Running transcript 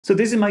So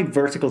this is my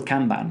vertical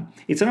Kanban.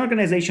 It's an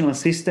organizational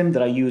system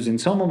that I use in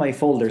some of my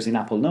folders in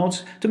Apple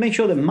Notes to make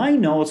sure that my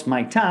notes,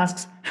 my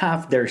tasks,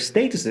 have their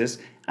statuses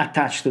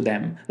attached to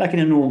them, like in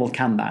a normal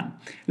Kanban.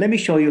 Let me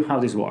show you how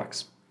this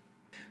works.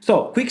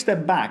 So, quick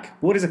step back,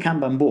 what is a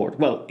Kanban board?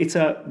 Well, it's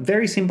a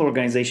very simple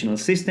organizational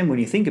system when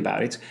you think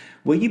about it,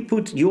 where you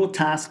put your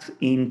tasks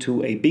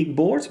into a big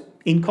board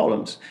in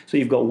columns. So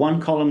you've got one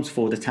column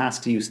for the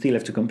tasks you still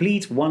have to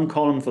complete, one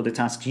column for the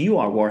tasks you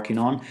are working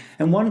on,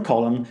 and one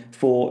column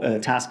for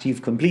tasks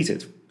you've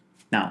completed.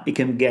 Now, it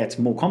can get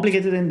more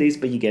complicated than this,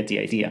 but you get the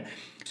idea.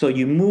 So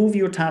you move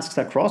your tasks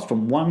across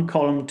from one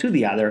column to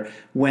the other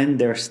when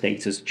their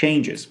status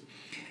changes.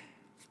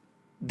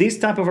 This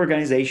type of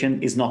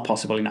organization is not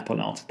possible in Apple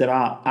Notes. There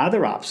are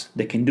other apps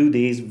that can do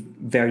this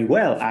very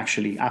well,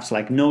 actually. Apps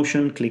like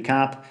Notion,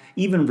 ClickUp,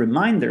 even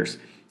Reminders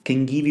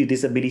can give you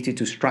this ability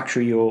to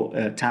structure your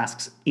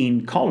tasks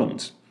in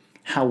columns.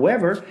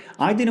 However,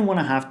 I didn't want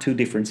to have two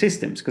different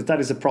systems because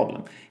that is a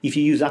problem. If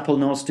you use Apple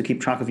Notes to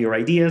keep track of your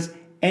ideas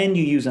and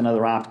you use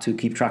another app to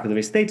keep track of their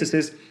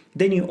statuses,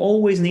 then you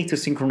always need to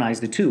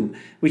synchronize the two,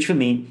 which for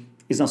me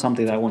is not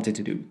something that I wanted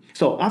to do.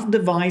 So I've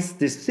devised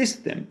this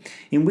system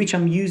in which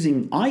I'm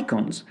using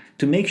icons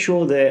to make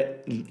sure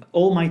that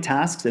all my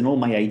tasks and all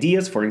my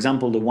ideas, for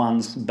example, the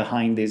ones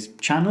behind this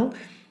channel,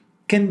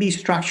 can be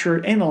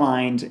structured and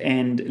aligned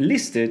and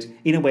listed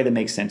in a way that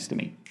makes sense to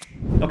me.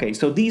 Okay,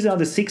 so these are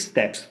the 6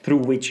 steps through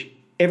which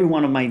every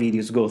one of my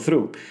videos go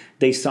through.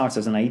 They start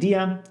as an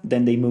idea,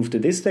 then they move to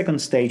this second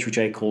stage, which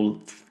I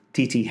call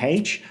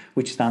TTH,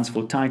 which stands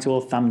for title,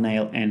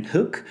 thumbnail, and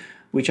hook,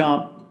 which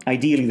are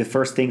ideally the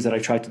first things that I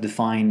try to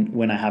define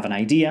when I have an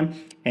idea.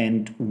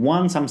 And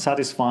once I'm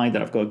satisfied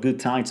that I've got a good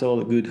title,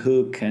 a good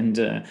hook,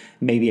 and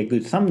maybe a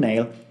good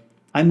thumbnail,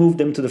 I move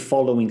them to the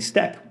following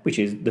step, which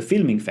is the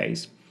filming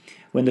phase.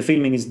 When the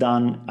filming is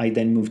done, I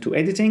then move to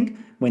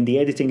editing. When the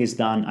editing is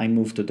done, I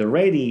move to the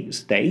ready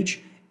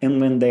stage.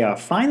 And when they are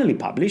finally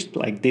published,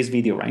 like this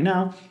video right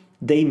now,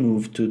 they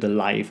move to the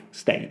live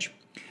stage.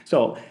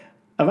 So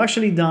I've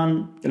actually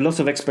done lots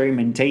of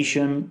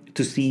experimentation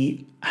to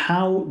see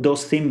how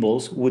those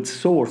symbols would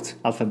sort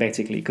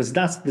alphabetically, because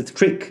that's the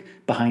trick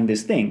behind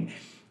this thing.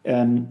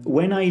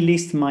 When I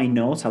list my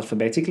notes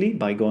alphabetically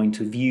by going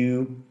to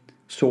View,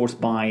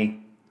 Sort by,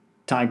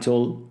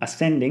 Title,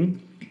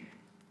 Ascending,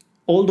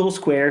 all those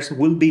squares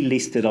will be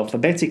listed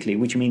alphabetically,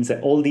 which means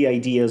that all the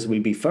ideas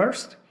will be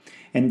first,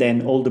 and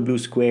then all the blue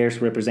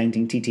squares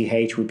representing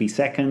TTH will be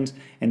second,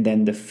 and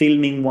then the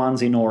filming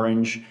ones in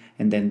orange,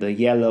 and then the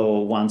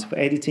yellow ones for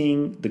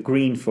editing, the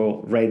green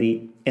for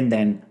ready, and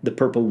then the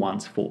purple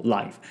ones for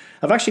live.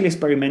 I've actually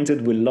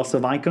experimented with lots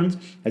of icons.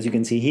 As you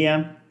can see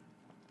here,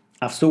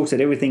 I've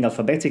sorted everything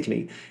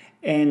alphabetically.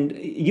 And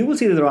you will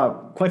see that there are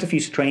quite a few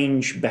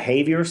strange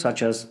behaviors,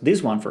 such as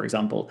this one, for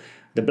example.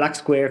 The black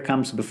square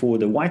comes before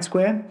the white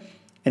square,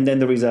 and then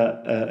there is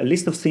a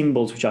list of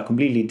symbols which are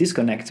completely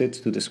disconnected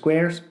to the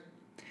squares.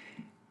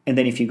 And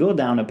then if you go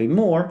down a bit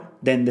more,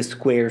 then the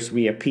squares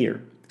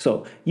reappear.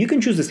 So you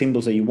can choose the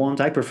symbols that you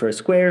want. I prefer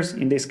squares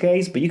in this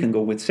case, but you can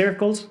go with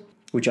circles,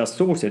 which are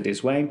sorted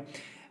this way.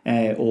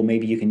 Or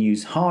maybe you can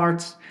use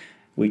hearts,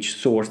 which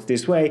sort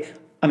this way.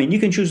 I mean, you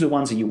can choose the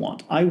ones that you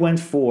want. I went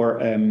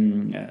for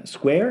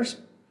squares,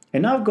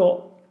 and I've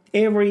got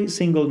every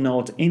single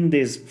note in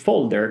this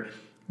folder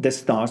that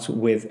starts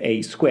with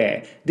a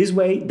square. This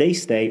way, they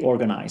stay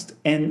organized.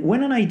 And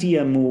when an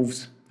idea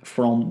moves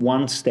from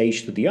one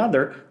stage to the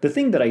other, the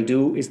thing that I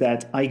do is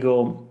that I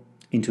go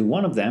into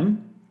one of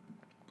them.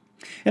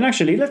 And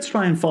actually, let's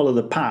try and follow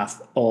the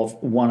path of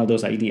one of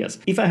those ideas.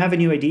 If I have a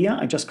new idea,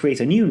 I just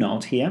create a new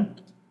note here.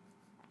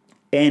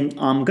 And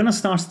I'm going to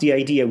start the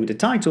idea with the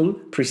title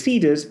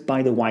preceded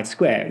by the white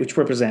square, which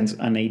represents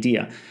an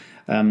idea.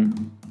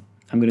 I'm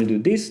going to do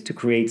this to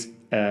create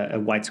a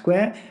white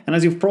square. And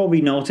as you've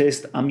probably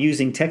noticed, I'm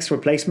using text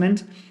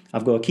replacement.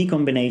 I've got a key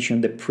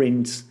combination that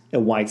prints a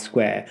white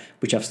square,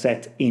 which I've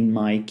set in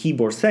my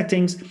keyboard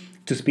settings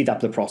to speed up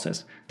the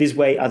process. This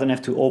way, I don't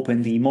have to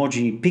open the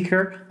emoji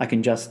picker. I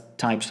can just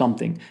type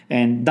something.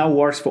 And that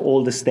works for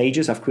all the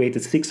stages. I've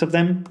created 6 of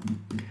them.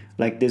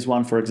 Like this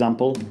one, for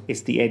example,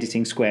 is the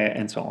editing square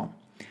and so on.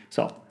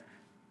 So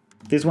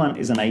this one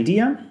is an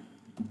idea.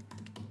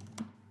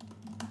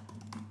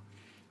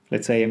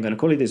 Let's say I'm going to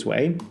call it this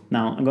way.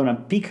 Now I'm going to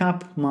pick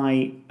up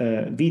my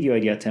video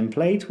idea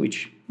template,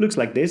 which looks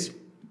like this.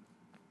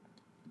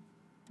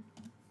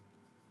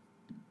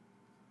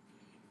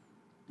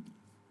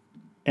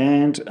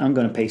 And I'm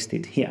going to paste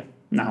it here.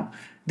 Now,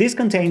 this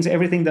contains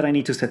everything that I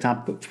need to set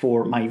up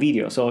for my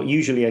video. So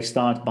usually I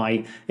start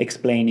by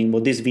explaining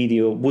what this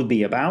video would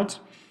be about,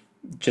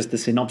 just the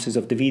synopsis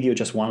of the video,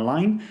 just one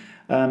line.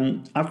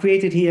 I've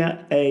created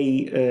here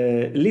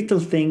a little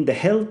thing that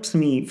helps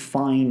me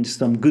find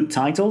some good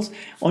titles.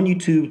 On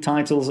YouTube,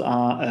 titles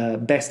are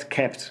best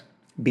kept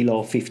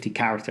below 50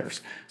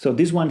 characters. So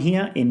this one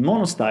here in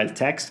monostyle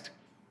text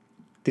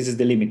This is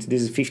the limit.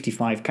 This is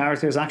 55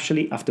 characters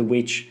actually, after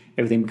which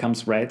everything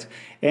becomes red.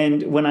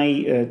 And when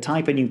I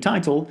type a new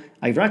title,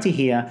 I write it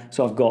here,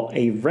 so I've got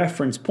a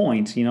reference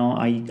point. You know,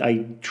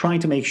 I try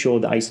to make sure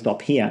that I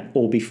stop here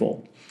or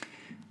before.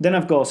 Then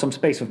I've got some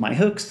space for my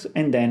hooks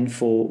and then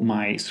for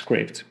my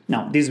script.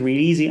 Now, this is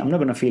really easy. I'm not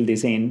going to fill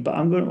this in, but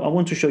I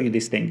want to show you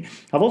this thing.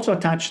 I've also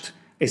attached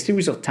a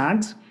series of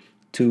tags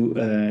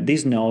to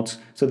these notes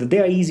so that they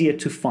are easier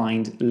to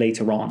find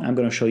later on. I'm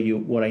going to show you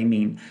what I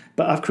mean.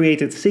 But I've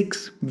created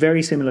 6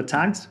 very similar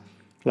tags,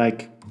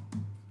 like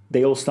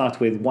they all start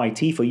with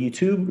YT for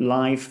YouTube,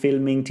 live,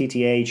 filming,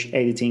 TTH,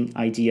 editing,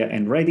 idea,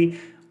 and ready,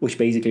 which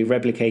basically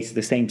replicates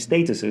the same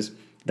statuses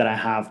that I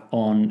have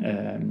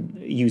on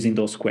using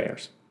those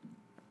squares.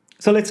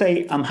 So let's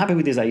say I'm happy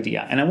with this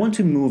idea and I want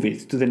to move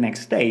it to the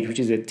next stage, which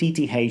is a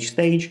TTH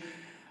stage,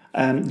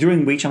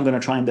 during which I'm going to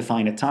try and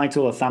define a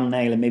title, a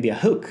thumbnail, and maybe a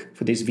hook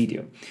for this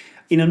video.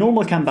 In a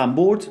normal Kanban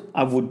board,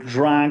 I would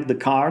drag the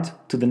card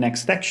to the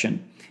next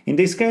section. In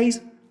this case,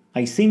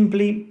 I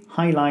simply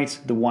highlight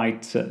the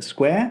white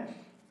square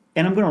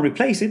and I'm going to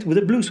replace it with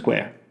a blue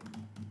square.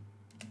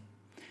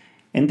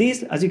 And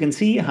this, as you can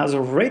see, has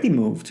already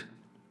moved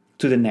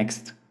to the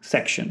next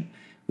section,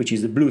 which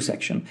is the blue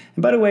section.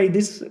 And by the way,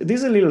 this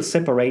is a little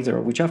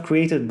separator which I've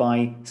created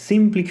by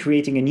simply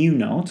creating a new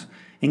note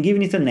and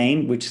giving it a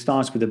name which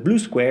starts with a blue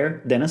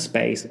square, then a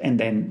space, and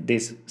then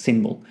this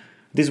symbol.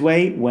 This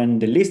way, when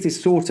the list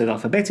is sorted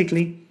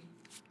alphabetically,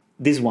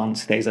 this one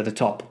stays at the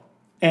top.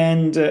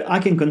 And I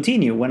can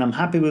continue. When I'm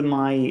happy with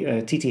my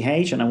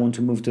TTH and I want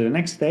to move to the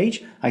next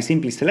stage, I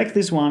simply select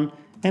this one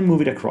and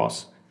move it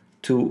across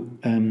to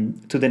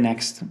the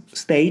next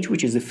stage,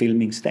 which is the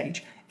filming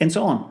stage, and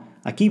so on.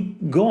 I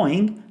keep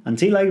going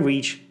until I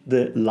reach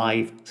the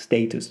live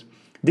status.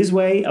 This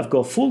way, I've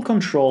got full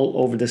control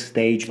over the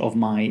stage of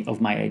my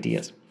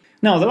ideas.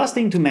 Now, the last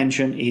thing to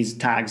mention is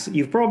tags.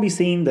 You've probably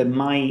seen that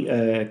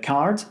my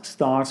cards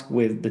start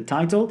with the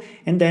title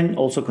and then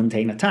also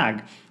contain a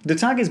tag. The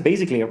tag is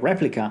basically a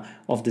replica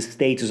of the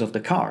status of the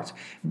card,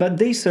 but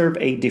they serve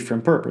a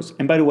different purpose.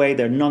 And by the way,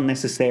 they're not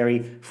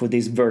necessary for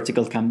this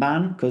vertical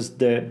Kanban, because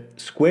the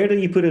square that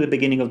you put at the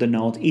beginning of the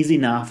note is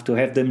enough to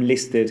have them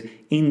listed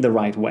in the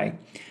right way.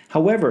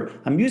 However,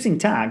 I'm using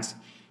tags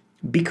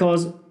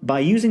because by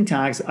using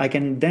tags, I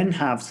can then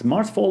have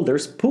smart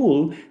folders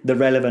pull the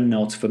relevant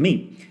notes for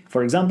me.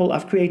 For example,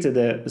 I've created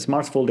a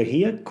smart folder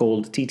here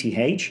called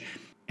TTH.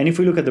 And if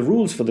we look at the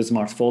rules for the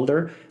smart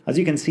folder, as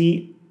you can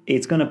see,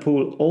 it's going to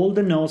pull all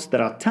the notes that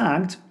are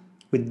tagged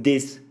with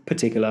this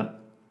particular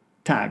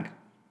tag.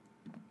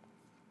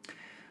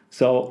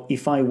 So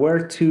if I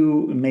were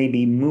to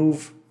maybe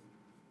move,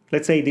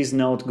 let's say this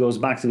note goes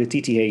back to the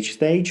TTH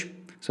stage.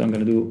 So I'm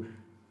going to do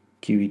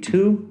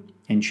QE2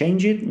 and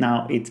change it.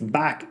 Now it's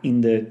back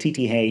in the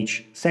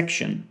TTH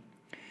section.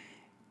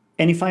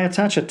 And if I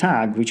attach a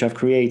tag, which I've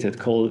created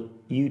called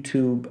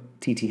YouTube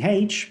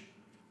TTH,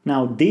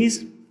 now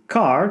this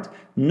card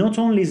not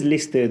only is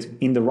listed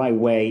in the right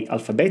way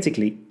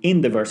alphabetically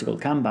in the vertical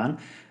Kanban,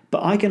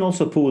 but I can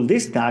also pull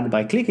this tag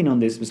by clicking on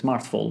this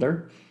smart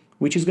folder,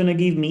 which is going to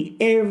give me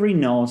every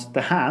note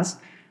that has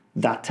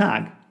that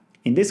tag.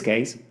 In this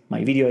case,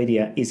 my video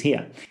idea is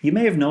here. You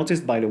may have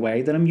noticed, by the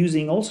way, that I'm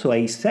using also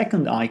a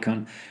second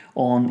icon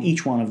on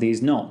each one of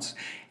these notes.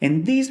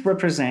 And this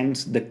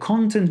represents the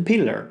content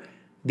pillar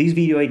these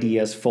video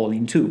ideas fall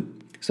into.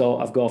 So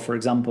I've got, for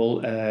example,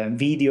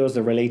 videos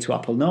that relate to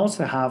Apple Notes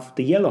that have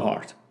the yellow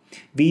heart.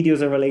 Videos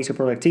that relate to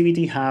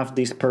productivity have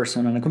this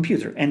person on a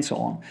computer, and so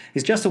on.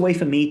 It's just a way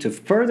for me to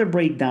further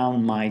break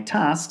down my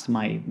tasks,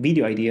 my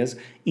video ideas,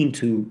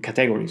 into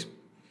categories.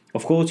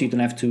 Of course, you don't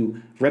have to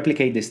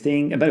replicate this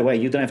thing. And by the way,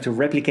 you don't have to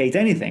replicate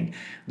anything.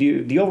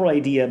 The overall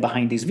idea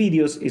behind these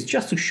videos is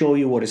just to show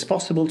you what is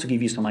possible, to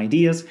give you some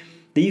ideas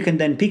that you can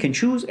then pick and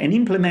choose and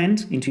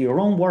implement into your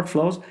own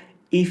workflows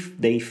if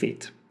they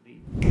fit.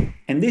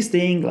 And this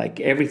thing, like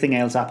everything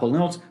else Apple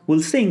Notes,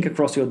 will sync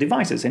across your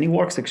devices, and it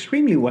works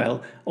extremely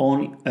well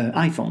on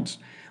iPhones.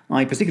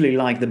 I particularly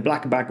like the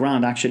black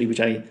background, actually, which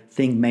I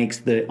think makes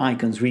the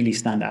icons really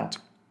stand out.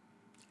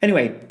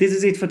 Anyway, this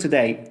is it for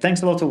today.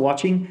 Thanks a lot for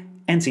watching,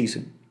 and see you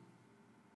soon.